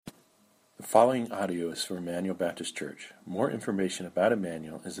The following audio is from Emmanuel Baptist Church. More information about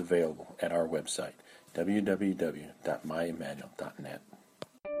Emmanuel is available at our website, www.myemmanuel.net.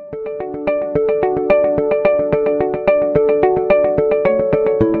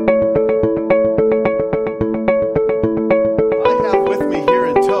 I have with me here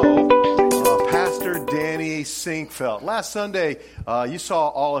in tow Pastor Danny Sinkfeld. Last Sunday, you saw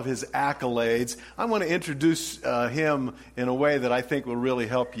all of his accolades. I want to introduce him in a way that I think will really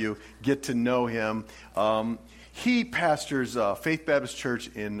help you get to know him. He pastors Faith Baptist Church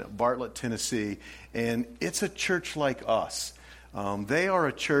in Bartlett, Tennessee, and it's a church like us. They are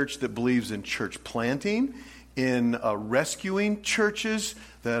a church that believes in church planting, in rescuing churches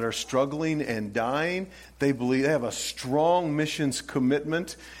that are struggling and dying. They have a strong missions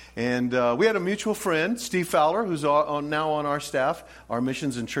commitment. And we had a mutual friend, Steve Fowler, who's now on our staff, our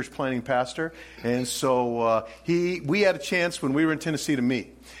missions and church planting pastor. And so we had a chance when we were in Tennessee to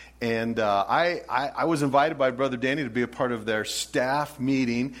meet. And I was invited by Brother Danny to be a part of their staff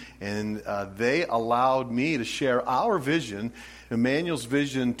meeting, and they allowed me to share our vision, Emmanuel's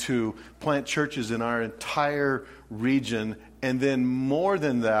vision to plant churches in our entire region. And then more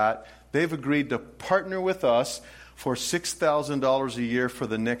than that, they've agreed to partner with us for $6,000 a year for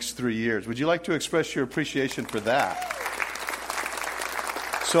the next 3 years. Would you like to express your appreciation for that?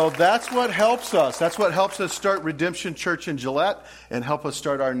 So that's what helps us. That's what helps us start Redemption Church in Gillette and help us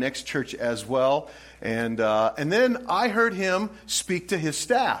start our next church as well. And then I heard him speak to his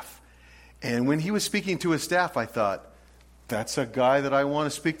staff. And when he was speaking to his staff, I thought, that's a guy that I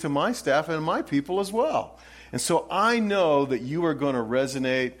want to speak to my staff and my people as well. And so I know that you are going to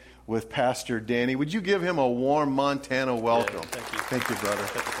resonate with Pastor Danny. Would you give him a warm Montana welcome? Yeah, thank you. Thank you, brother.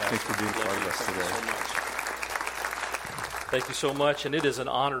 Thank you, Thanks for being part of us today. Thank you so much, and it is an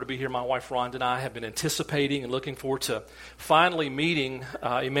honor to be here. My wife Rhonda and I have been anticipating and looking forward to finally meeting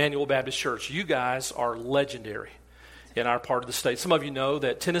Emmanuel Baptist Church. You guys are legendary in our part of the state. Some of you know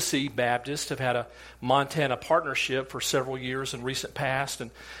that Tennessee Baptists have had a Montana partnership for several years in recent past, and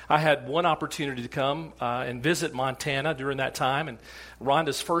I had one opportunity to come and visit Montana during that time, and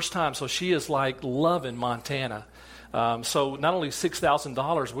Rhonda's first time, so she is like loving Montana. So not only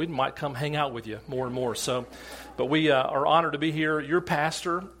 $6,000, we might come hang out with you more and more. But we are honored to be here. Your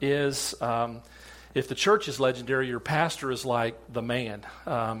pastor is, if the church is legendary, your pastor is like the man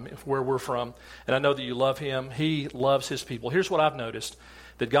where we're from. And I know that you love him. He loves his people. Here's what I've noticed,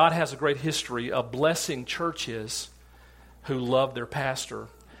 that God has a great history of blessing churches who love their pastor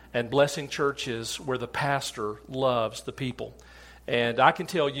and blessing churches where the pastor loves the people. And I can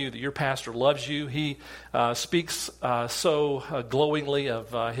tell you that your pastor loves you. He speaks so glowingly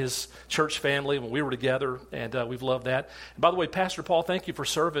of his church family when we were together, and we've loved that. And by the way, Pastor Paul, thank you for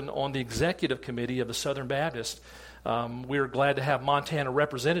serving on the executive committee of the Southern Baptist. We're glad to have Montana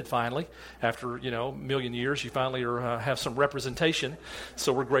represented finally. After a million years, you finally have some representation.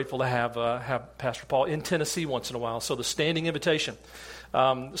 So we're grateful to have Pastor Paul in Tennessee once in a while. So the standing invitation.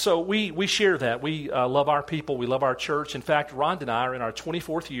 So we share that. We love our people. We love our church. In fact, Rhonda and I are in our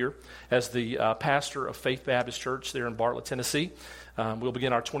 24th year as the pastor of Faith Baptist Church there in Bartlett, Tennessee. We'll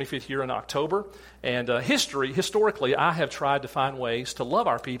begin our 25th year in October. And historically, I have tried to find ways to love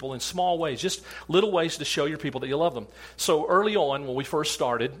our people in small ways, just little ways to show your people that you love them. So early on, when we first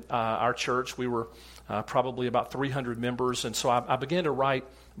started our church, we were probably about 300 members. And so I began to write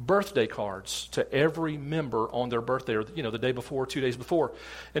birthday cards to every member on their birthday, or the day before, 2 days before.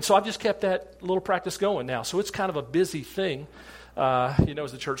 And so I've just kept that little practice going now. So it's kind of a busy thing, as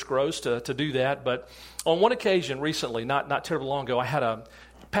the church grows to do that. But on one occasion recently, not terribly long ago, I had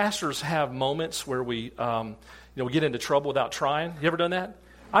pastors have moments where we get into trouble without trying. You ever done that?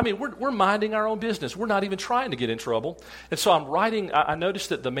 I mean, we're minding our own business. We're not even trying to get in trouble. And so I'm writing. I noticed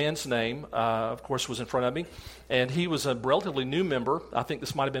that the man's name, of course, was in front of me. And he was a relatively new member. I think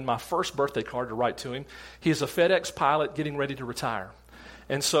this might have been my first birthday card to write to him. He is a FedEx pilot getting ready to retire.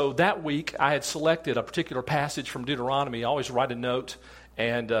 And so that week, I had selected a particular passage from Deuteronomy. I always write a note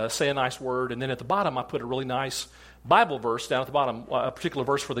and say a nice word. And then at the bottom, I put a really nice Bible verse down at the bottom, a particular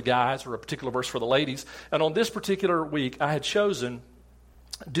verse for the guys or a particular verse for the ladies. And on this particular week, I had chosen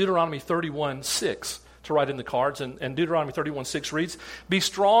Deuteronomy 31:6 to write in the cards. And Deuteronomy 31:6 reads, "Be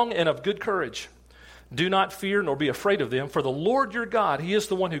strong and of good courage. Do not fear nor be afraid of them, for the Lord your God, He is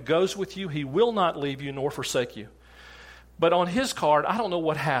the one who goes with you. He will not leave you nor forsake you." But on his card, I don't know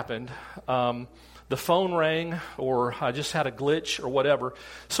what happened. the phone rang, or I just had a glitch or whatever.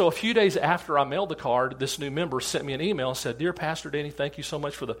 So a few days after I mailed the card, this new member sent me an email and said, "Dear Pastor Danny, thank you so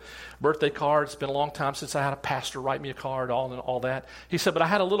much for the birthday card. It's been a long time since I had a pastor write me a card, all that." He said, "But I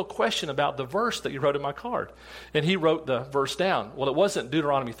had a little question about the verse that you wrote in my card." And he wrote the verse down. Well, it wasn't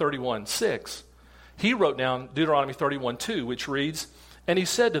Deuteronomy 31:6. He wrote down Deuteronomy 31:2, which reads, "And he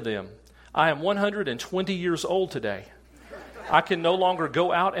said to them, I am 120 years old today. I can no longer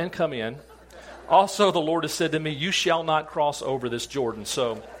go out and come in. Also, the Lord has said to me, you shall not cross over this Jordan."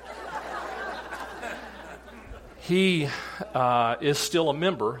 So he is still a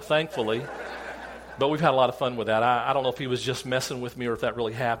member, thankfully. But we've had a lot of fun with that. I don't know if he was just messing with me or if that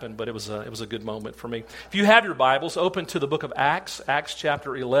really happened, but it was a good moment for me. If you have your Bibles, open to the book of Acts, Acts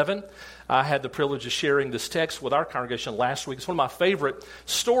chapter 11. I had the privilege of sharing this text with our congregation last week. It's one of my favorite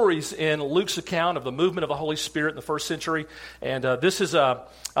stories in Luke's account of the movement of the Holy Spirit in the first century. And this is a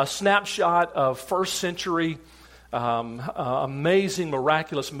snapshot of first century amazing,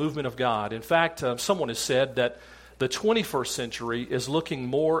 miraculous movement of God. In fact, someone has said that the 21st century is looking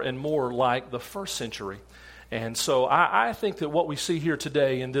more and more like the first century. And so I think that what we see here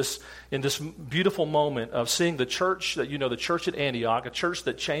today in this beautiful moment of seeing the church, the church at Antioch, a church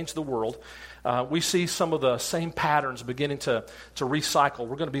that changed the world, we see some of the same patterns beginning to recycle.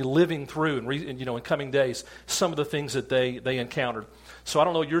 We're going to be living through in coming days some of the things that they encountered. So I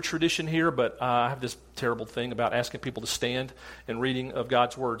don't know your tradition here, but I have this terrible thing about asking people to stand in reading of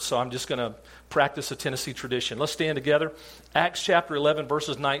God's Word. So I'm just going to practice a Tennessee tradition. Let's stand together. Acts chapter 11,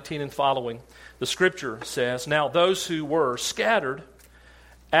 verses 19 and following. The Scripture says, "Now those who were scattered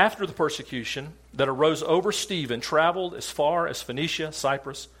after the persecution that arose over Stephen traveled as far as Phoenicia,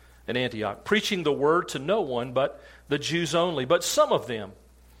 Cyprus, and Antioch, preaching the word to no one but the Jews only. But some of them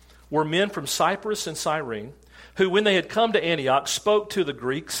were men from Cyprus and Cyrene, who, when they had come to Antioch, spoke to the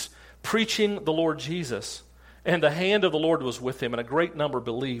Greeks, preaching the Lord Jesus. And the hand of the Lord was with him, and a great number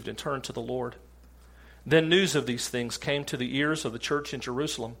believed and turned to the Lord. Then news of these things came to the ears of the church in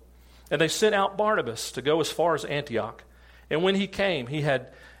Jerusalem, and they sent out Barnabas to go as far as Antioch. And when he came, he had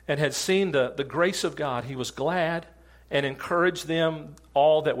seen the grace of God, he was glad and encouraged them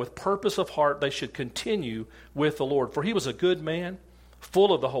all that with purpose of heart they should continue with the Lord. For he was a good man,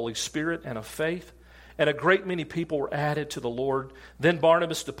 full of the Holy Spirit and of faith, and a great many people were added to the Lord. Then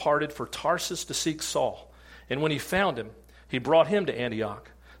Barnabas departed for Tarsus to seek Saul. And when he found him, he brought him to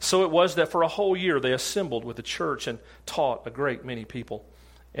Antioch. So it was that for a whole year they assembled with the church and taught a great many people.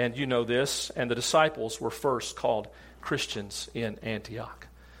 And you know this, and the disciples were first called Christians in Antioch."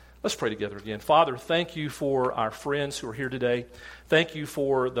 Let's pray together again. Father, thank you for our friends who are here today. Thank you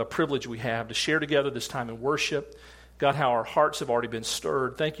for the privilege we have to share together this time in worship. God, how our hearts have already been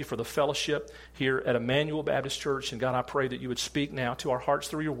stirred. Thank you for the fellowship here at Emmanuel Baptist Church. And God, I pray that you would speak now to our hearts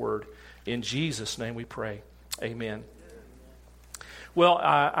through your word. In Jesus' name we pray. Amen. Well,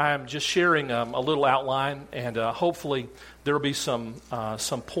 I'm just sharing a little outline, and hopefully there will be some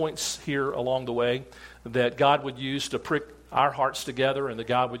points here along the way that God would use to prick our hearts together, and that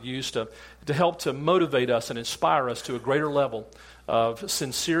God would use to help to motivate us and inspire us to a greater level of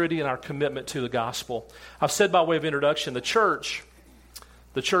sincerity in our commitment to the gospel. I've said by way of introduction, the church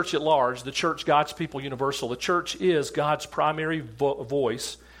at large, the church, God's People Universal, the church is God's primary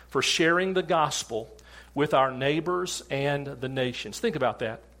voice for sharing the gospel with our neighbors and the nations. Think about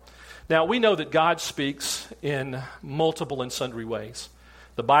that. Now, we know that God speaks in multiple and sundry ways.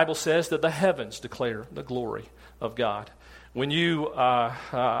 The Bible says that the heavens declare the glory of God. When you,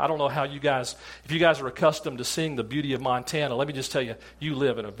 I don't know how you guys, if you guys are accustomed to seeing the beauty of Montana, let me just tell you, you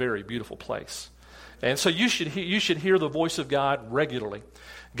live in a very beautiful place. And so you should hear the voice of God regularly.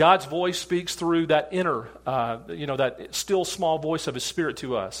 God's voice speaks through that inner, that still small voice of His Spirit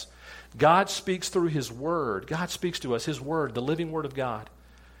to us. God speaks through His Word. God speaks to us, His Word, the living Word of God.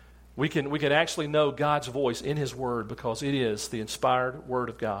 We can actually know God's voice in His Word because it is the inspired Word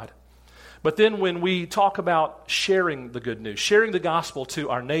of God. But then when we talk about sharing the good news, sharing the gospel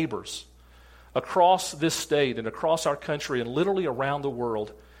to our neighbors across this state and across our country and literally around the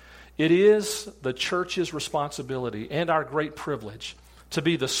world, it is the church's responsibility and our great privilege to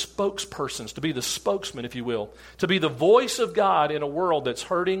be the spokespersons, to be the spokesman, if you will, to be the voice of God in a world that's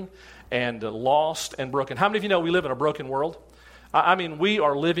hurting and lost and broken. How many of you know we live in a broken world? I mean, we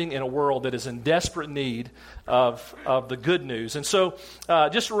are living in a world that is in desperate need of the good news. And so,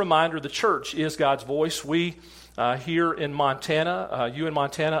 just a reminder, the church is God's voice. We here in Montana, you in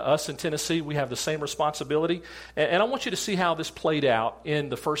Montana, us in Tennessee, we have the same responsibility. And I want you to see how this played out in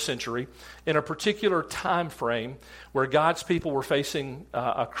the first century, in a particular time frame where God's people were facing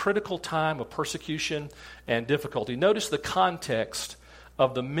a critical time of persecution and difficulty. Notice the context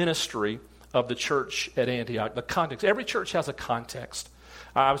of the ministry of the church at Antioch, the context. Every church has a context.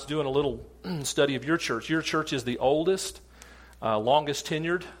 I was doing a little study of your church. Your church is the oldest, longest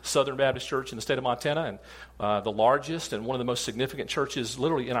tenured Southern Baptist church in the state of Montana, and the largest and one of the most significant churches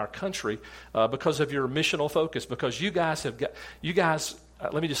literally in our country because of your missional focus, because you guys,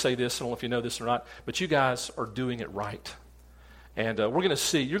 let me just say this, I don't know if you know this or not, but you guys are doing it right. And you're going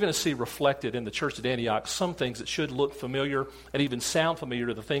to see reflected in the church at Antioch some things that should look familiar and even sound familiar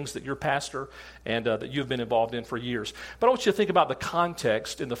to the things that your pastor and that you've been involved in for years. But I want you to think about the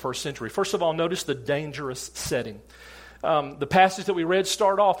context in the first century. First of all, notice the dangerous setting. The passage that we read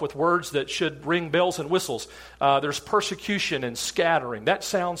start off with words that should ring bells and whistles. There's persecution and scattering. That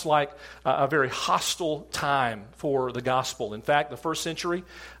sounds like a very hostile time for the gospel. In fact, the first century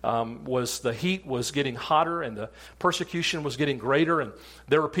the heat was getting hotter and the persecution was getting greater. And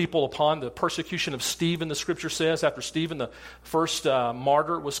there were people upon the persecution of Stephen, the scripture says, after Stephen, the first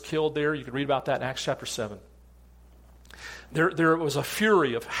martyr, was killed there. You can read about that in Acts chapter 7. There was a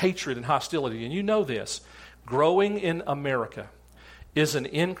fury of hatred and hostility. And you know this. Growing in America is an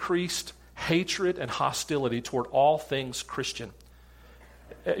increased hatred and hostility toward all things Christian.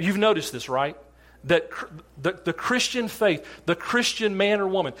 You've noticed this, right? That the Christian faith, the Christian man or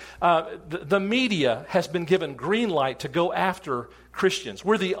woman, the media has been given green light to go after Christians.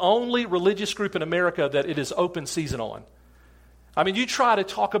 We're the only religious group in America that it is open season on. I mean, you try to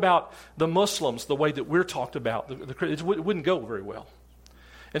talk about the Muslims the way that we're talked about, it wouldn't go very well.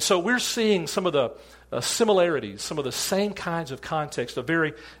 And so we're seeing some of the similarities, some of the same kinds of context, a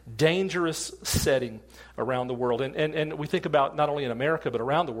very dangerous setting around the world. And we think about not only in America, but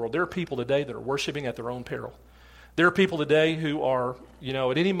around the world. There are people today that are worshiping at their own peril. There are people today who are,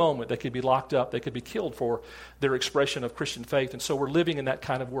 at any moment they could be locked up, they could be killed for their expression of Christian faith. And so we're living in that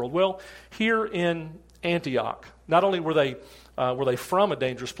kind of world. Well, here in Antioch, not only were they from a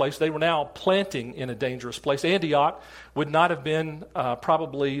dangerous place, they were now planting in a dangerous place. Antioch would not have been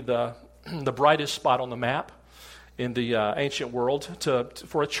probably the brightest spot on the map in the ancient world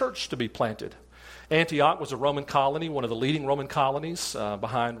for a church to be planted. Antioch was a Roman colony, one of the leading Roman colonies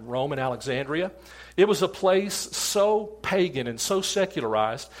behind Rome and Alexandria. It was a place so pagan and so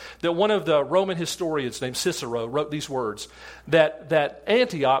secularized that one of the Roman historians named Cicero wrote these words, that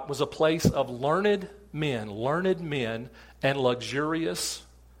Antioch was a place of learned men and luxurious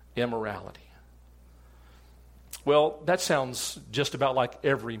immorality. Well, that sounds just about like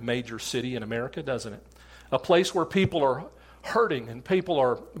every major city in America, doesn't it? A place where people are hurting and people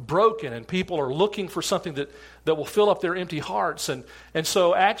are broken and people are looking for something that will fill up their empty hearts. And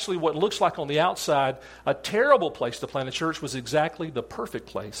so actually what looks like on the outside a terrible place to plant a church was exactly the perfect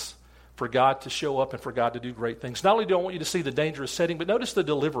place for God to show up and for God to do great things. Not only do I want you to see the dangerous setting, but notice the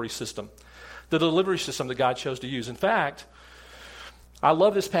delivery system. The delivery system that God chose to use. In fact, I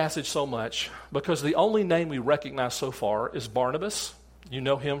love this passage so much because the only name we recognize so far is Barnabas. You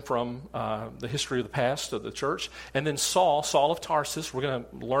know him from the history of the past of the church. And then Saul of Tarsus. We're going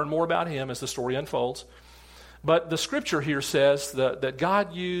to learn more about him as the story unfolds. But the scripture here says that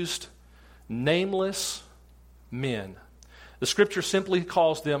God used nameless men. The scripture simply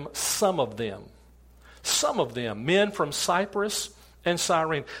calls them some of them. Some of them, men from Cyprus and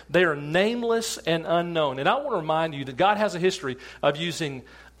Cyrene. They are nameless and unknown. And I want to remind you that God has a history of using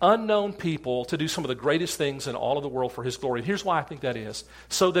unknown people to do some of the greatest things in all of the world for His glory. And here's why I think that is.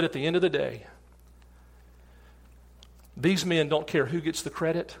 So that at the end of the day, these men don't care who gets the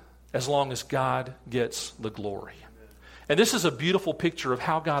credit as long as God gets the glory. And this is a beautiful picture of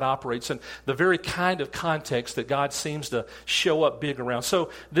how God operates and the very kind of context that God seems to show up big around. So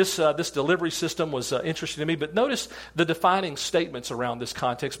this delivery system was interesting to me. But notice the defining statements around this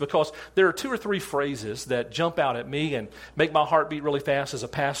context, because there are 2 or 3 phrases that jump out at me and make my heart beat really fast as a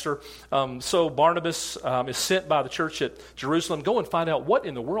pastor. So Barnabas is sent by the church at Jerusalem. Go and find out what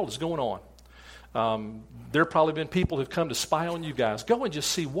in the world is going on. There have probably been people who've come to spy on you guys. Go and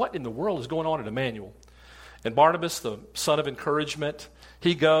just see what in the world is going on at Emmanuel. And Barnabas, the son of encouragement,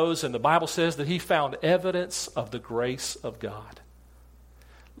 he goes, and the Bible says that he found evidence of the grace of God.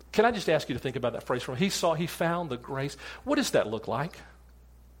 Can I just ask you to think about that phrase? He found the grace. What does that look like?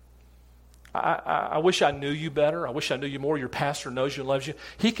 I wish I knew you better. I wish I knew you more. Your pastor knows you and loves you.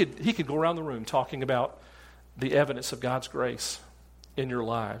 He could go around the room talking about the evidence of God's grace in your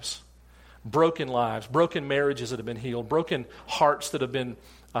lives. Broken lives, broken marriages that have been healed, broken hearts that have been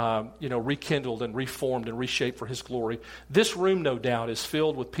rekindled and reformed and reshaped for His glory. This room, no doubt, is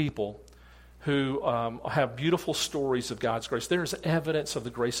filled with people who have beautiful stories of God's grace. There is evidence of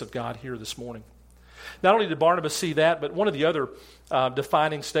the grace of God here this morning. Not only did Barnabas see that, but one of the other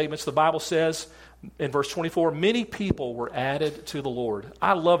defining statements, the Bible says in verse 24, many people were added to the Lord.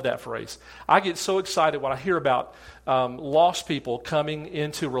 I love that phrase. I get so excited when I hear about lost people coming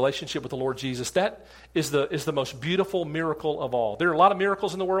into relationship with the Lord Jesus. That is the most beautiful miracle of all. There are a lot of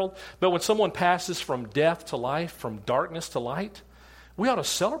miracles in the world, but when someone passes from death to life, from darkness to light, we ought to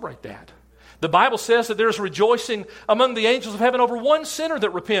celebrate that. The Bible says that there's rejoicing among the angels of heaven over one sinner that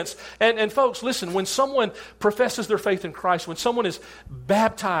repents. And folks, listen, when someone professes their faith in Christ, when someone is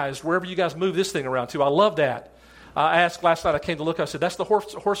baptized, wherever you guys move this thing around to, I love that. I asked last night, I came to look, I said, that's the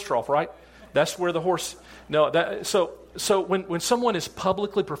horse trough, right? That's where the horse, no, so when someone is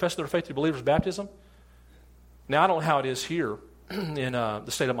publicly professing their faith through believer's baptism, now I don't know how it is here in the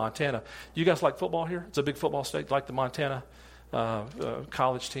state of Montana. You guys like football here? It's a big football state, like the Montana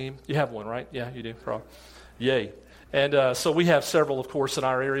college team. You have one, right? Yeah, you do. Probably. Yay. And so we have several, of course, in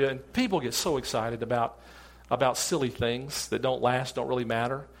our area, and people get so excited about silly things that don't last, don't really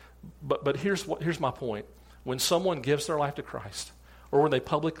matter. But here's my point. When someone gives their life to Christ, or when they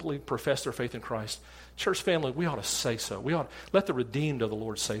publicly profess their faith in Christ, church family, we ought to say so. We ought to let the redeemed of the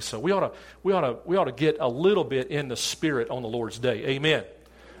Lord say so. We ought to get a little bit in the spirit on the Lord's day. Amen.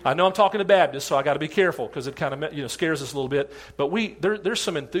 I know I'm talking to Baptists, so I got to be careful because it kind of scares us a little bit. But there's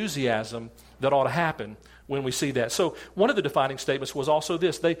some enthusiasm that ought to happen when we see that. So one of the defining statements was also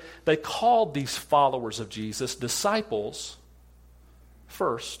this: they called these followers of Jesus disciples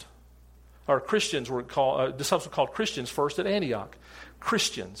first, or Christians were called disciples were called Christians first at Antioch.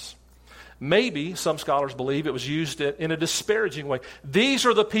 Christians. Maybe, some scholars believe, it was used in a disparaging way. These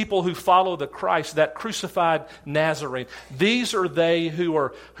are the people who follow the Christ, that crucified Nazarene. These are they who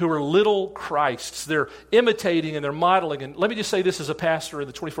are little Christs. They're imitating and they're modeling. And let me just say this as a pastor in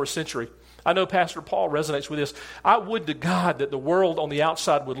the 21st century. I know Pastor Paul resonates with this. I would to God that the world on the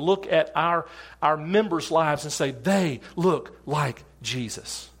outside would look at our members' lives and say, they look like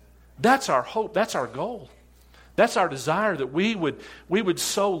Jesus. That's our hope. That's our goal. That's our desire, that we would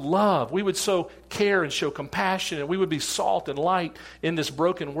so love, we would so care and show compassion, and we would be salt and light in this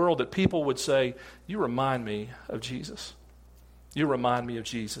broken world, that people would say, you remind me of Jesus. You remind me of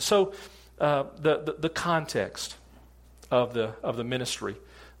Jesus. So the context of the ministry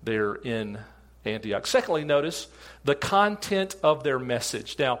there in Antioch. Secondly, notice the content of their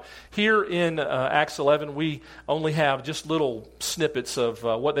message. Now, here in Acts 11, we only have just little snippets of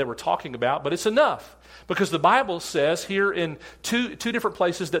what they were talking about, but it's enough. Because the Bible says here in two different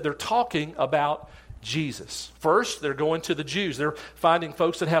places that they're talking about Jesus. First, they're going to the Jews. They're finding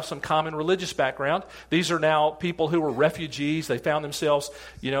folks that have some common religious background. These are now people who were refugees. They found themselves,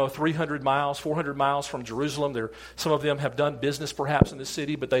 300 miles, 400 miles from Jerusalem. Some of them have done business perhaps in the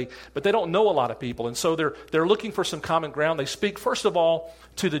city, but they don't know a lot of people. And so they're looking for some common ground. They speak, first of all,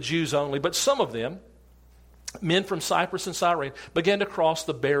 to the Jews only, but some of them, men from Cyprus and Cyrene, began to cross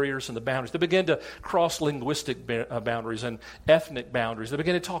the barriers and the boundaries. They began to cross linguistic boundaries and ethnic boundaries. They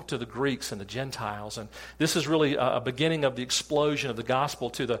began to talk to the Greeks and the Gentiles. And this is really a beginning of the explosion of the gospel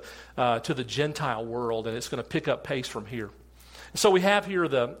to the Gentile world, and it's going to pick up pace from here. So we have here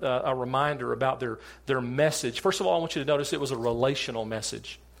a reminder about their message. First of all, I want you to notice it was a relational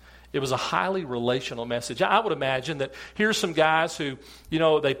message. It was a highly relational message. I would imagine that here's some guys who,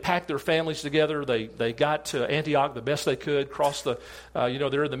 they packed their families together. They got to Antioch the best they could, crossed they're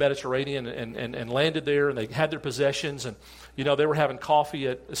in the Mediterranean and landed there, and they had their possessions, and, they were having coffee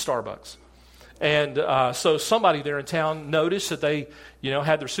at Starbucks. And so somebody there in town noticed that they,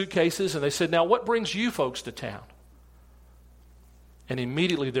 had their suitcases, and they said, now what brings you folks to town? And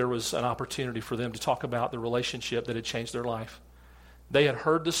immediately there was an opportunity for them to talk about the relationship that had changed their life. They had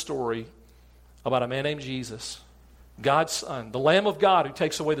heard the story about a man named Jesus, God's Son, the Lamb of God who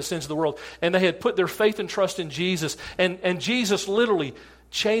takes away the sins of the world. And they had put their faith and trust in Jesus. And Jesus literally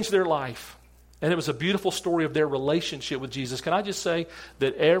changed their life. And it was a beautiful story of their relationship with Jesus. Can I just say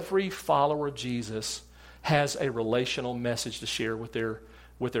that every follower of Jesus has a relational message to share with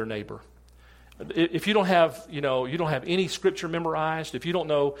their neighbor. If you don't have, you don't have any scripture memorized, if you don't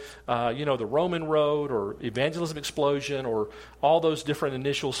know, the Roman road or evangelism explosion or all those different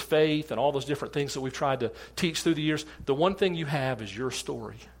initials, faith, and all those different things that we've tried to teach through the years, the one thing you have is your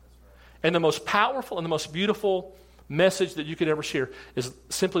story. And the most powerful and the most beautiful message that you could ever share is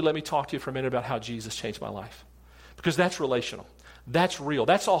simply let me talk to you for a minute about how Jesus changed my life. Because that's relational. That's real.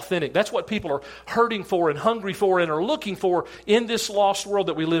 That's authentic. That's what people are hurting for and hungry for and are looking for in this lost world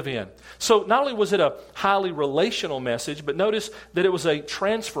that we live in. So not only was it a highly relational message, but notice that it was a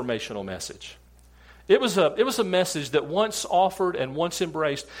transformational message. It was a message that once offered and once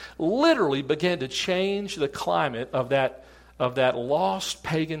embraced literally began to change the climate of that lost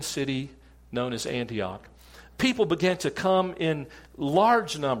pagan city known as Antioch. People began to come in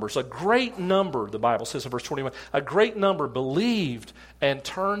large numbers. A great number, the Bible says in verse 21, a great number believed and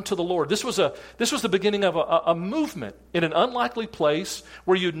turned to the Lord. This was the beginning of a movement in an unlikely place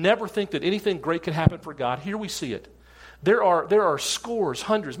where you'd never think that anything great could happen for God. Here we see it. There are scores,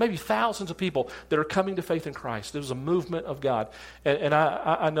 hundreds, maybe thousands of people that are coming to faith in Christ. There was a movement of God. And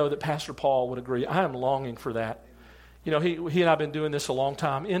I know that Pastor Paul would agree. I am longing for that. You know, he and I have been doing this a long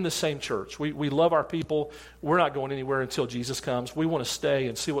time in the same church. We love our people. We're not going anywhere until Jesus comes. We want to stay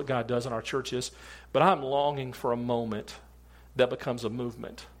and see what God does in our churches. But I'm longing for a moment that becomes a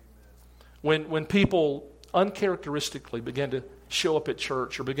movement. When people uncharacteristically begin to show up at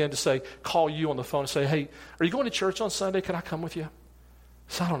church or begin to say, call you on the phone and say, hey, are you going to church on Sunday? Can I come with you?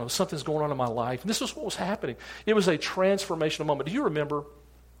 So I don't know, something's going on in my life. And this is what was happening. It was a transformational moment. Do you remember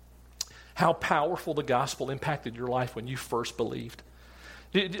how powerful the gospel impacted your life when you first believed?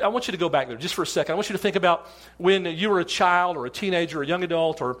 I want you to go back there just for a second. I want you to think about when you were a child or a teenager or a young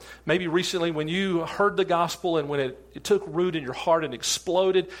adult, or maybe recently when you heard the gospel and when it took root in your heart and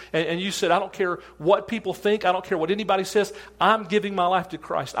exploded, and you said, I don't care what people think, I don't care what anybody says, I'm giving my life to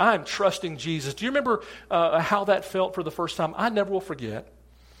Christ. I'm trusting Jesus. Do you remember how that felt for the first time? I never will forget.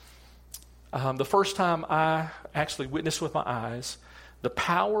 The first time I actually witnessed with my eyes the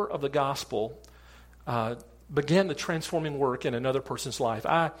power of the gospel began the transforming work in another person's life.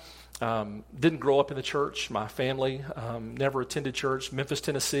 I didn't grow up in the church. My family never attended church. Memphis,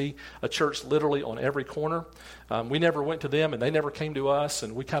 Tennessee, a church literally on every corner. We never went to them, and they never came to us,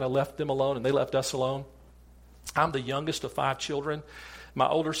 and we kind of left them alone, and they left us alone. I'm the youngest of 5 children. My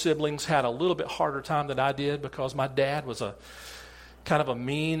older siblings had a little bit harder time than I did because my dad was a kind of a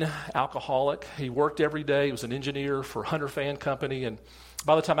mean alcoholic. He worked every day. He was an engineer for Hunter Fan Company, and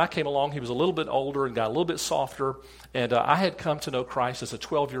by the time I came along, he was a little bit older and got a little bit softer. And I had come to know Christ as a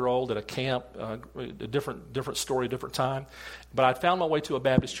 12-year-old at a camp, a different story, different time. But I found my way to a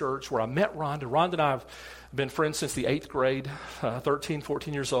Baptist church where I met Rhonda. Rhonda and I have been friends since the 8th grade, 13,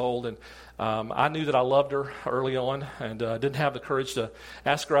 14 years old. And I knew that I loved her early on and didn't have the courage to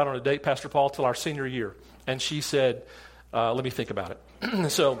ask her out on a date, Pastor Paul, till our senior year. And she said, let me think about it.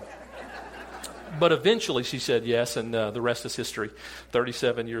 But eventually she said yes, and the rest is history.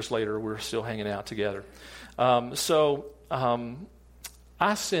 37 years later, we're still hanging out together. I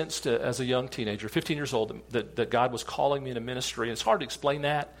sensed as a young teenager, 15 years old, that God was calling me into ministry. And it's hard to explain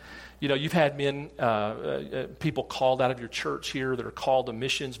that. You know, you've had people called out of your church here that are called to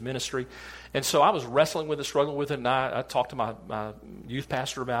missions ministry. And so I was wrestling with it, struggling with it, and I talked to my youth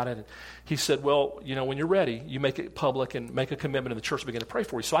pastor about it. And he said, well, you know, when you're ready, you make it public and make a commitment, and the church will begin to pray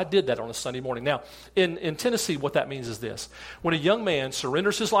for you. So I did that on a Sunday morning. Now, in Tennessee, what that means is this. When a young man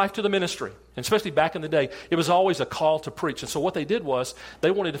surrenders his life to the ministry, and especially back in the day, it was always a call to preach. And so what they did was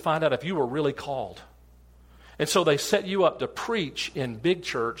they wanted to find out if you were really called. And so they set you up to preach in big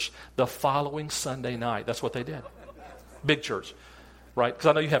church the following Sunday night. That's what they did. Big church, right? Because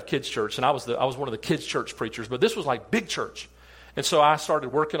I know you have kids' church, and I was one of the kids' church preachers, but this was like big church. And so I started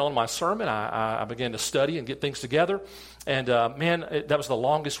working on my sermon. I began to study and get things together. And that was the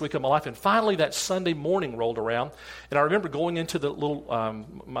longest week of my life. And finally, that Sunday morning rolled around, and I remember going into the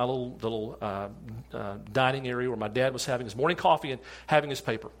my little dining area where my dad was having his morning coffee and having his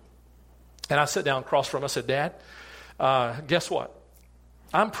paper. And I sat down across from him. I said, Dad, guess what?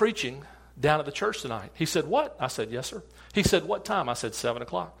 I'm preaching down at the church tonight. He said, what? I said, yes, sir. He said, what time? I said, 7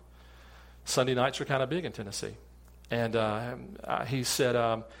 o'clock. Sunday nights are kind of big in Tennessee. And he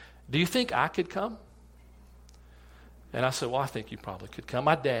said, do you think I could come? And I said, well, I think you probably could come.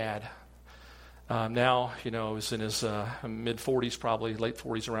 My dad, now, you know, was in his mid-40s, probably late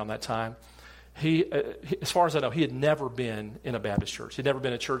 40s around that time. He, as far as I know, he had never been in a Baptist church. He'd never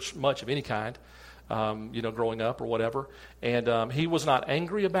been in a church much of any kind, growing up or whatever. And he was not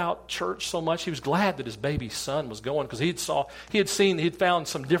angry about church so much. He was glad that his baby son was going because he'd found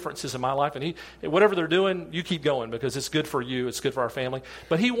some differences in my life. And whatever they're doing, you keep going because it's good for you. It's good for our family.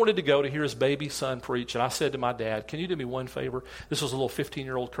 But he wanted to go to hear his baby son preach. And I said to my dad, can you do me one favor? This was a little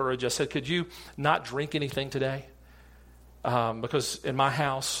 15-year-old courage. I said, could you not drink anything today? Because in my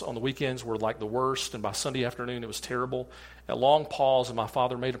house on the weekends were like the worst, and by Sunday afternoon it was terrible. A long pause, and my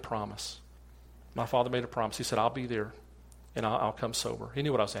father made a promise. He said, I'll be there, and I'll come sober. He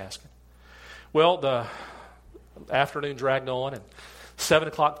knew what I was asking. Well, the afternoon dragged on, and 7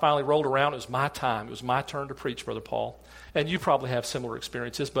 o'clock finally rolled around. It was my time. It was my turn to preach, Brother Paul. And you probably have similar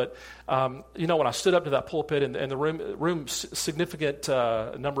experiences. But, when I stood up to that pulpit, and the room significant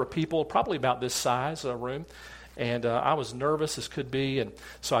number of people, probably about this size room, And I was nervous as could be, and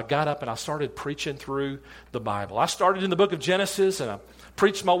so I got up and I started preaching through the Bible. I started in the book of Genesis, and I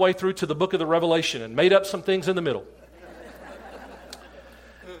preached my way through to the book of the Revelation and made up some things in the middle.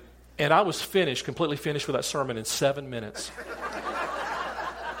 And I was completely finished with that sermon in 7 minutes.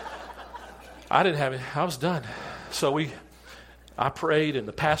 I was done. So I prayed, and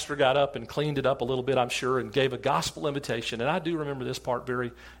the pastor got up and cleaned it up a little bit, I'm sure, and gave a gospel invitation. And I do remember this part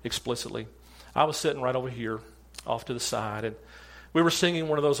very explicitly. I was sitting right over here, off to the side, and we were singing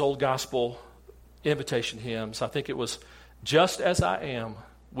one of those old gospel invitation hymns. I think it was, "Just as I am,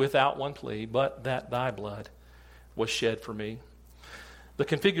 without one plea, but that thy blood was shed for me." The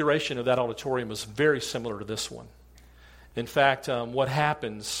configuration of that auditorium was very similar to this one. In fact, what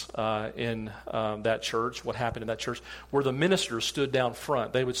happens in that church, where the ministers stood down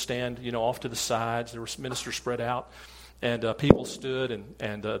front, they would stand, off to the sides. There were ministers spread out, and people stood,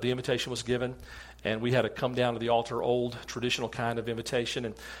 and the invitation was given, and we had to come down to the altar, old traditional kind of invitation.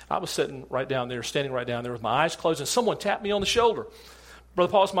 And I was standing right down there with my eyes closed, and someone tapped me on the shoulder.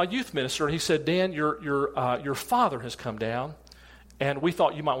 Brother Paul is my youth minister, and he said, "Dan, your father has come down, and we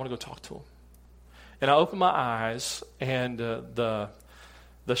thought you might want to go talk to him." And I opened my eyes, and the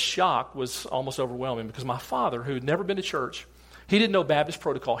shock was almost overwhelming, because my father, who had never been to church, he didn't know Baptist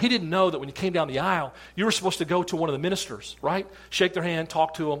protocol. He didn't know that when you came down the aisle, you were supposed to go to one of the ministers, right? Shake their hand,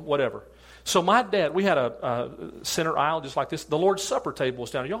 talk to them, whatever. So my dad, we had a center aisle just like this. The Lord's Supper table was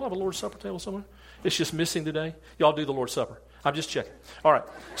down there. Y'all have a Lord's Supper table somewhere? It's just missing today. Y'all do the Lord's Supper. I'm just checking. All right.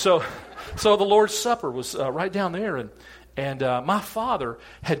 So the Lord's Supper was right down there, and my father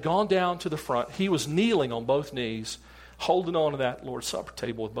had gone down to the front. He was kneeling on both knees, holding on to that Lord's Supper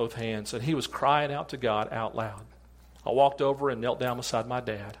table with both hands, and he was crying out to God out loud. I walked over and knelt down beside my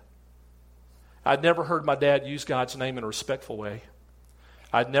dad. I'd never heard my dad use God's name in a respectful way.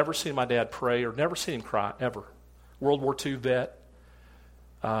 I'd never seen my dad pray or never seen him cry, ever. World War II vet,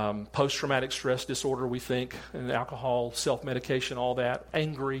 post-traumatic stress disorder, we think, and alcohol, self-medication, all that,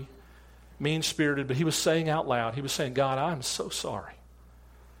 angry, mean-spirited, but he was saying out loud, he was saying, "God, I'm so sorry.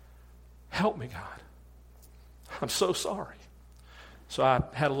 Help me, God. I'm so sorry." So I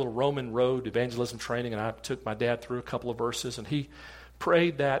had a little Roman road evangelism training, and I took my dad through a couple of verses, and he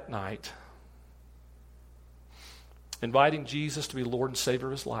prayed that night, inviting Jesus to be Lord and Savior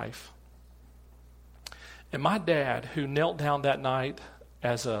of his life. And my dad, who knelt down that night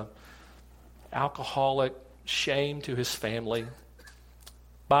as a alcoholic, shame to his family,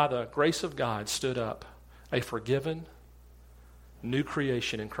 by the grace of God, stood up, a forgiven, new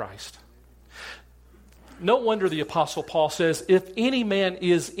creation in Christ. No wonder the Apostle Paul says, if any man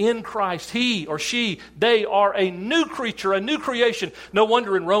is in Christ, he or she, they are a new creature, a new creation. No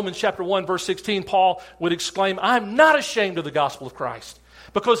wonder in Romans chapter 1, verse 16, Paul would exclaim, "I'm not ashamed of the gospel of Christ,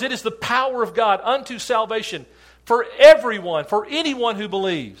 because it is the power of God unto salvation for everyone, for anyone who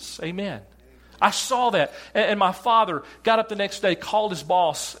believes." Amen. I saw that. And my father got up the next day, called his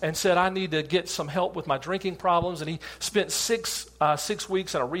boss, and said, "I need to get some help with my drinking problems." And he spent six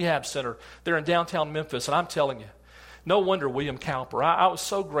weeks in a rehab center there in downtown Memphis. And I'm telling you, no wonder William Cowper. I was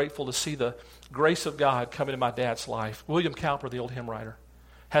so grateful to see the grace of God come into my dad's life. William Cowper, the old hymn writer,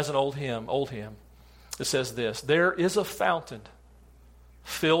 has an old hymn that says this: "There is a fountain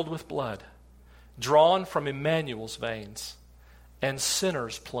filled with blood, drawn from Emmanuel's veins, and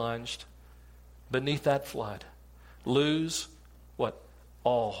sinners plunged beneath that flood lose what?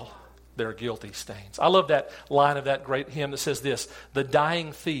 All their guilty stains." I love that line of that great hymn that says this: "The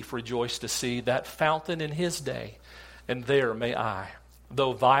dying thief rejoiced to see that fountain in his day, and there may I,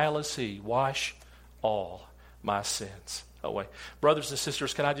 though vile as he, wash all my sins away." Brothers and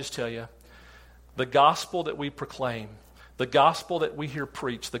sisters, can I just tell you, the gospel that we proclaim, the gospel that we hear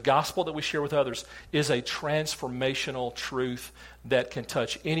preached, the gospel that we share with others is a transformational truth that can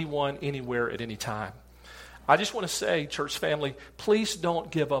touch anyone, anywhere, at any time. I just want to say, church family, please don't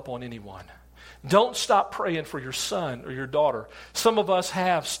give up on anyone. Don't stop praying for your son or your daughter. Some of us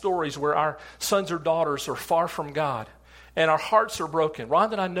have stories where our sons or daughters are far from God, and our hearts are broken.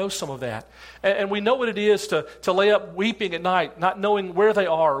 Rhonda and I know some of that. And we know what it is to lay up weeping at night, not knowing where they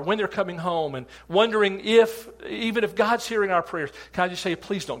are or when they're coming home, and wondering even if God's hearing our prayers. Can I just say,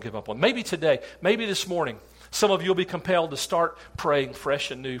 please don't give up on them. Maybe today, maybe this morning, some of you will be compelled to start praying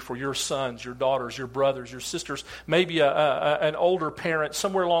fresh and new for your sons, your daughters, your brothers, your sisters, maybe an older parent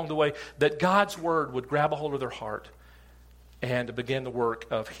somewhere along the way, that God's word would grab a hold of their heart and begin the work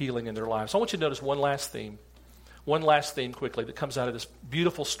of healing in their lives. I want you to notice one last theme quickly that comes out of this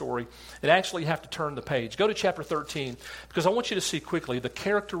beautiful story. And actually you have to turn the page. Go to chapter 13, because I want you to see quickly the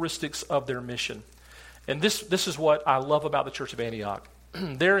characteristics of their mission. And this is what I love about the Church of Antioch.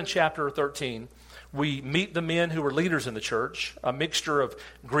 There in chapter 13, We meet the men who were leaders in the church, a mixture of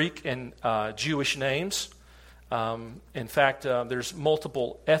Greek and Jewish names. In fact, there's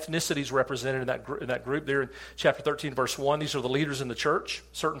multiple ethnicities represented in that group. There in chapter 13, verse 1, these are the leaders in the church,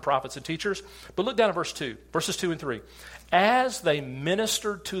 certain prophets and teachers. But look down at verses 2 and 3. As they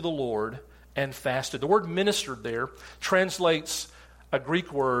ministered to the Lord and fasted. The word ministered there translates a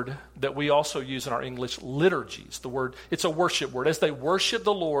Greek word that we also use in our English liturgies. It's a worship word. As they worshiped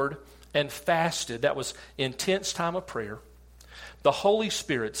the Lord and fasted, that was intense time of prayer, the Holy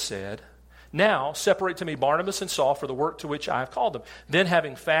Spirit said, now separate to me Barnabas and Saul for the work to which I have called them. Then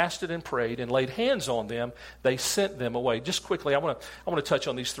having fasted and prayed and laid hands on them, they sent them away. Just quickly, I want to touch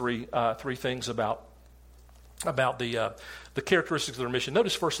on these three things about the characteristics of their mission.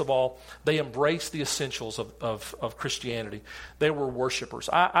 Notice, first of all, they embraced the essentials of Christianity. They were worshipers.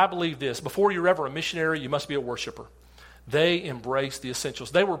 I believe this. Before you're ever a missionary, you must be a worshiper. They embraced the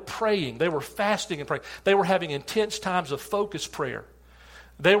essentials. They were praying. They were fasting and praying. They were having intense times of focused prayer.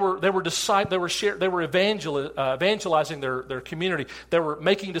 They were evangelizing their community. They were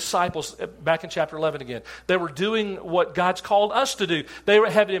making disciples back in chapter 11 again. They were doing what God's called us to do. They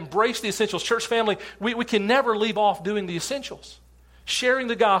had embraced the essentials. Church family, we can never leave off doing the essentials. Sharing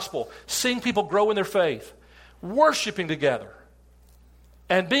the gospel, seeing people grow in their faith, worshiping together,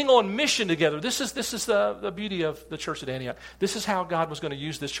 and being on mission together. This is the beauty of the church at Antioch. This is how God was going to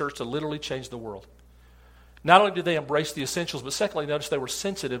use this church to literally change the world. Not only did they embrace the essentials, but secondly, notice they were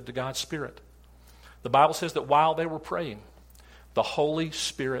sensitive to God's Spirit. The Bible says that while they were praying, the Holy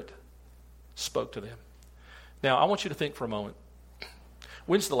Spirit spoke to them. Now, I want you to think for a moment.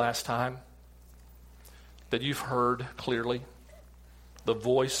 When's the last time that you've heard clearly the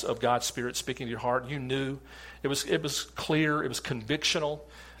voice of God's Spirit speaking to your heart? You knew. It was clear. It was convictional.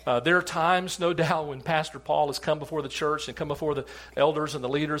 There are times, no doubt, when Pastor Paul has come before the church and come before the elders and the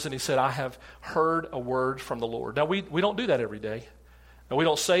leaders, and he said, I have heard a word from the Lord. Now, we don't do that every day. And we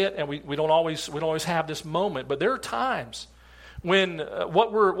don't say it, and we don't always have this moment. But there are times when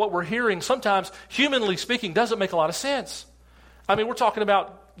what we're hearing, sometimes, humanly speaking, doesn't make a lot of sense. I mean, we're talking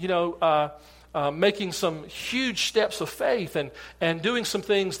about, making some huge steps of faith and doing some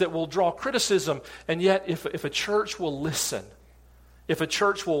things that will draw criticism. And yet, if a church will listen, if a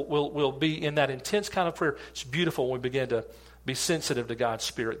church will be in that intense kind of prayer, it's beautiful when we begin to be sensitive to God's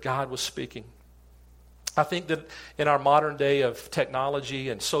Spirit. God was speaking. I think that in our modern day of technology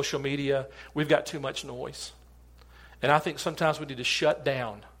and social media, we've got too much noise. And I think sometimes we need to shut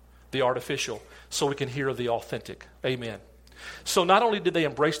down the artificial so we can hear the authentic. Amen. So not only did they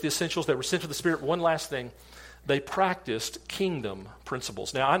embrace the essentials, they were sensitive to the Spirit. One last thing, they practiced kingdom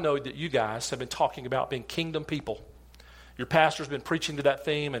principles. Now, I know that you guys have been talking about being kingdom people. Your pastor's been preaching to that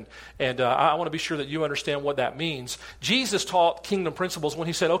theme, and I want to be sure that you understand what that means. Jesus taught kingdom principles when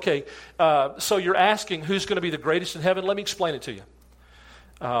he said, okay, so you're asking who's going to be the greatest in heaven? Let me explain it to you.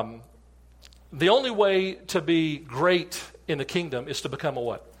 The only way to be great in the kingdom is to become a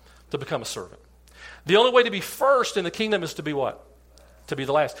what? To become a servant. The only way to be first in the kingdom is to be what? To be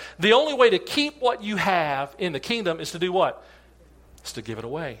the last. The only way to keep what you have in the kingdom is to do what? It's to give it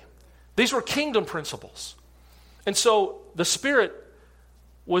away. These were kingdom principles. And so the Spirit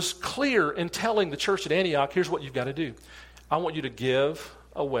was clear in telling the church at Antioch, here's what you've got to do. I want you to give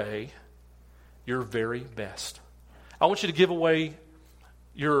away your very best. I want you to give away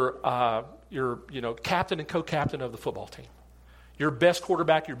your captain and co-captain of the football team, your best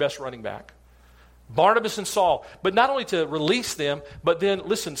quarterback, your best running back. Barnabas and Saul, but not only to release them, but then,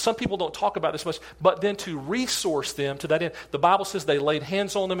 listen, some people don't talk about this much, but then to resource them to that end. The Bible says they laid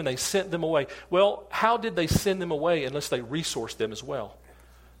hands on them and they sent them away. Well, how did they send them away unless they resourced them as well?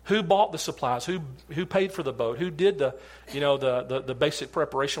 Who bought the supplies? Who paid for the boat? Who did the basic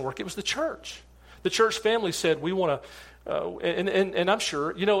preparation work? It was the church. The church family said, we want to, and I'm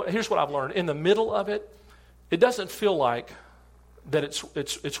sure, here's what I've learned. In the middle of it, it doesn't feel like that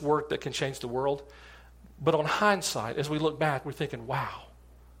it's work that can change the world. But on hindsight, as we look back, we're thinking, wow,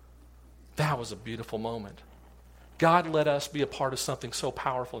 that was a beautiful moment. God let us be a part of something so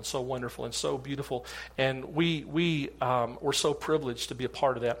powerful and so wonderful and so beautiful. And we were so privileged to be a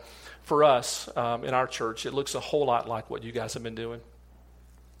part of that. For us, in our church, it looks a whole lot like what you guys have been doing.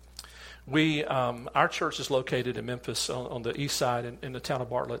 Our church is located in Memphis on the east side in the town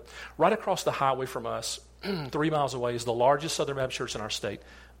of Bartlett. Right across the highway from us, 3 miles away, is the largest Southern Baptist church in our state,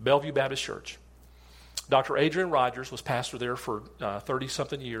 Bellevue Baptist Church. Dr. Adrian Rogers was pastor there for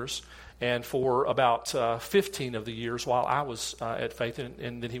 30-something years, and for about 15 of the years while I was at Faith,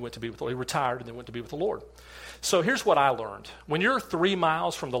 and then he went to be with the Lord. He retired and then went to be with the Lord. So here's what I learned. When you're 3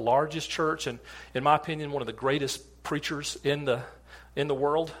 miles from the largest church, and in my opinion, one of the greatest preachers in the in the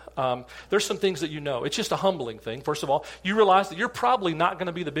world, there's some things that you know. It's just a humbling thing. First of all, you realize that you're probably not going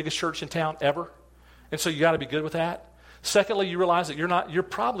to be the biggest church in town ever, and so you got to be good with that. Secondly, you realize that you're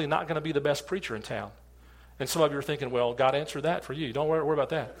probably not going to be the best preacher in town. And some of you are thinking, well, God answered that for you. Don't worry about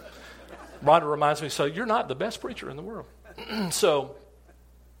that. Rhonda reminds me, so you're not the best preacher in the world. So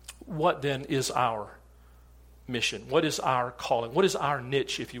what then is our mission? What is our calling? What is our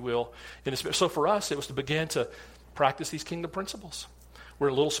niche, if you will? In this? So for us, it was to begin to practice these kingdom principles. We're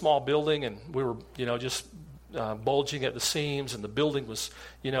in a little small building, and we were, just bulging at the seams, and the building was,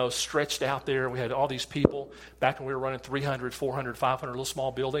 stretched out there. We had all these people back when we were running 300, 400, 500, little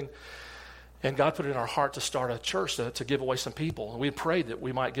small building. And God put it in our heart to start a church to give away some people. And we prayed that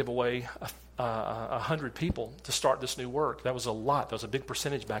we might give away 100 people to start this new work. That was a lot. That was a big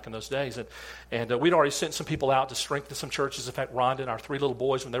percentage back in those days. And we'd already sent some people out to strengthen some churches. In fact, Rhonda and our 3 little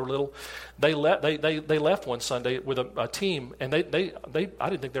boys, when they were little, they left one Sunday with a team, and I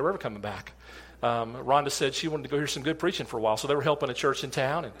didn't think they were ever coming back. Rhonda said she wanted to go hear some good preaching for a while, so they were helping a church in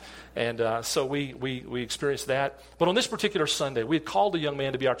town, and so we experienced that. But on this particular Sunday, we had called a young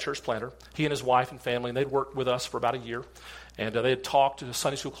man to be our church planter. He and his wife and family, and they'd worked with us for about a year, and they had talked to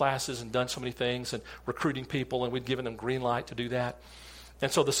Sunday school classes and done so many things and recruiting people, and we'd given them green light to do that.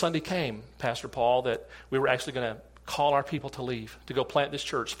 And so the Sunday came, Pastor Paul, that we were actually going to call our people to leave, to go plant this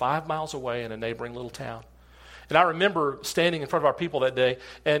church 5 miles away in a neighboring little town. And I remember standing in front of our people that day,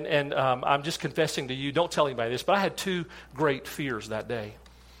 and I'm just confessing to you, don't tell anybody this, but I had 2 great fears that day.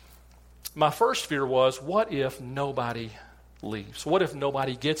 My first fear was, what if nobody leaves? What if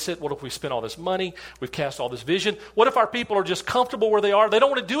nobody gets it? What if we spend all this money? We've cast all this vision. What if our people are just comfortable where they are? They don't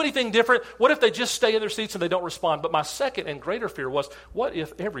want to do anything different. What if they just stay in their seats and they don't respond? But my second and greater fear was, what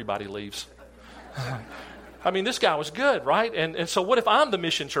if everybody leaves? I mean, this guy was good, right? And so what if I'm the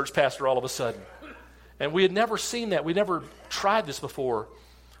mission church pastor all of a sudden? And we had never seen that. We never tried this before.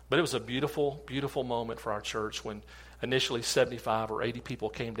 But it was a beautiful, beautiful moment for our church when initially 75 or 80 people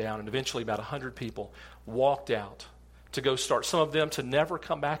came down, and eventually about 100 people walked out to go start. Some of them to never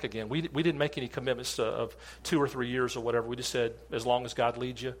come back again. We didn't make any commitments of 2 or 3 years or whatever. We just said, as long as God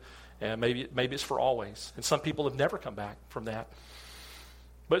leads you, and maybe it's for always. And some people have never come back from that.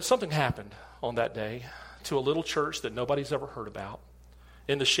 But something happened on that day to a little church that nobody's ever heard about.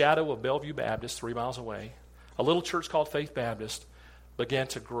 In the shadow of Bellevue Baptist, 3 miles away, a little church called Faith Baptist began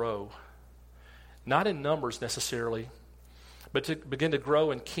to grow. Not in numbers necessarily, but to begin to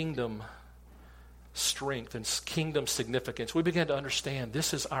grow in kingdom strength and kingdom significance. We began to understand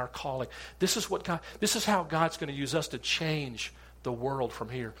this is our calling. This is how God's going to use us to change the world from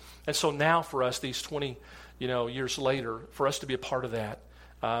here. And so now for us, these 20 years later, for us to be a part of that,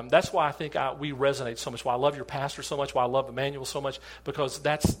 that's why I think we resonate so much. Why I love your pastor so much. Why I love Emmanuel so much. Because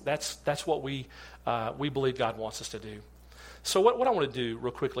that's what we believe God wants us to do. So what I want to do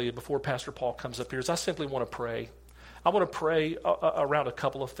real quickly before Pastor Paul comes up here is I simply want to pray. I want to pray around a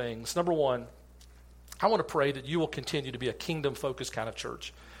couple of things. Number one, I want to pray that you will continue to be a kingdom-focused kind of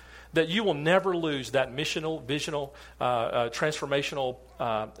church. That you will never lose that missional, visional, transformational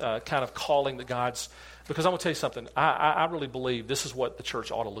kind of calling that God's. Because I'm going to tell you something. I really believe this is what the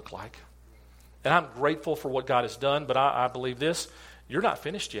church ought to look like. And I'm grateful for what God has done, but I believe this. You're not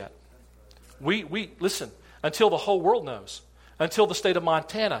finished yet. We listen, until the whole world knows. Until the state of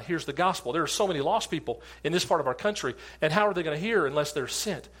Montana hears the gospel. There are so many lost people in this part of our country. And how are they going to hear unless they're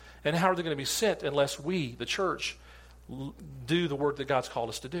sent? And how are they going to be sent unless we, the church, do the work that God's called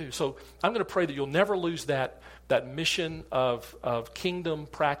us to do? So I'm going to pray that you'll never lose that mission of kingdom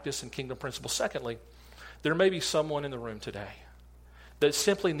practice and kingdom principle. Secondly, there may be someone in the room today that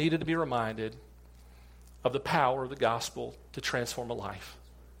simply needed to be reminded of the power of the gospel to transform a life.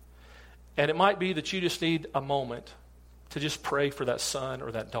 And it might be that you just need a moment to just pray for that son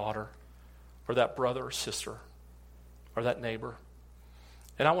or that daughter or that brother or sister or that neighbor.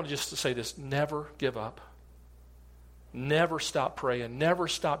 And I want to just say this, never give up. Never stop praying. Never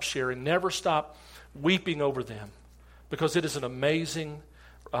stop sharing. Never stop weeping over them. Because it is an amazing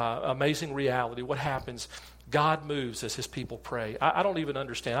reality. What happens? God moves as his people pray. I don't even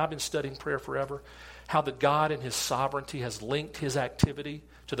understand. I've been studying prayer forever. How that God in his sovereignty has linked his activity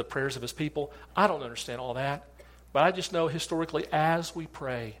to the prayers of his people. I don't understand all that. But I just know historically as we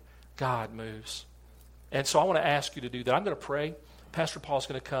pray, God moves. And so I want to ask you to do that. I'm going to pray. Pastor Paul's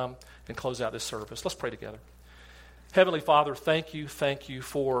going to come and close out this service. Let's pray together. Heavenly Father, thank you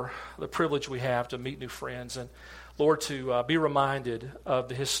for the privilege we have to meet new friends. And Lord, to be reminded of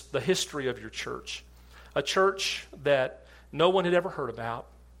the history of your church. A church that no one had ever heard about.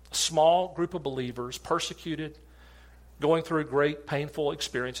 A small group of believers, persecuted, going through great painful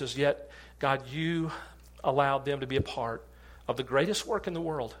experiences. Yet, God, you allowed them to be a part of the greatest work in the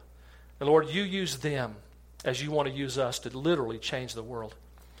world. And Lord, you use them as you want to use us to literally change the world.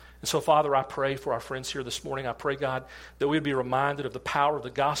 And so, Father, I pray for our friends here this morning. I pray, God, that we'd be reminded of the power of the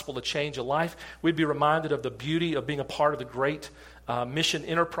gospel to change a life. We'd be reminded of the beauty of being a part of the great mission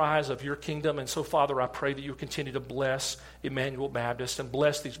enterprise of your kingdom. And so, Father, I pray that you continue to bless Emmanuel Baptist and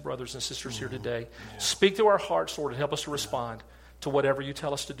bless these brothers and sisters here today. Yeah. Speak to our hearts, Lord, and help us to respond to whatever you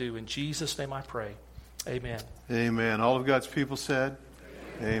tell us to do. In Jesus' name I pray. Amen. Amen. All of God's people said,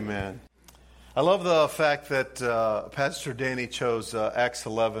 Amen. I love the fact that Pastor Danny chose Acts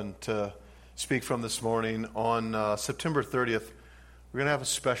 11 to speak from this morning. On September 30th, we're going to have a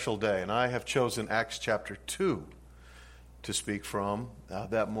special day, and I have chosen Acts chapter 2 to speak from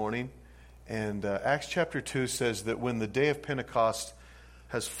that morning. And Acts chapter 2 says that when the day of Pentecost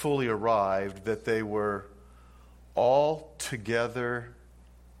has fully arrived, that they were all together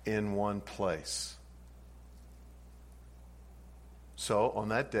in one place. So on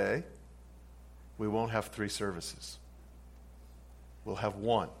that day, we won't have 3 services. We'll have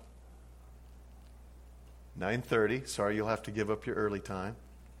one. 9:30. Sorry, you'll have to give up your early time.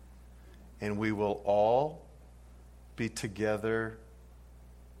 And we will all be together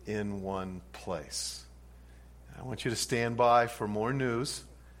in one place. I want you to stand by for more news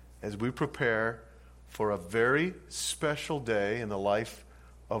as we prepare for a very special day in the life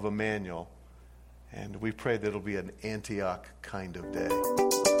of Emmanuel. And we pray that it'll be an Antioch kind of day.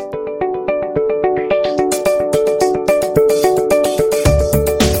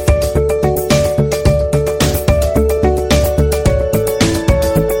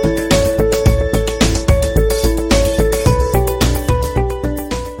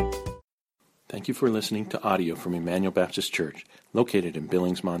 Thank you for listening to audio from Emmanuel Baptist Church, located in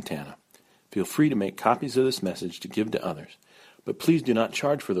Billings, Montana. Feel free to make copies of this message to give to others, but please do not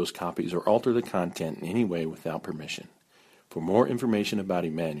charge for those copies or alter the content in any way without permission. For more information about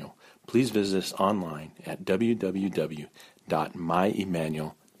Emmanuel, please visit us online at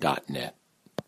www.myemmanuel.net.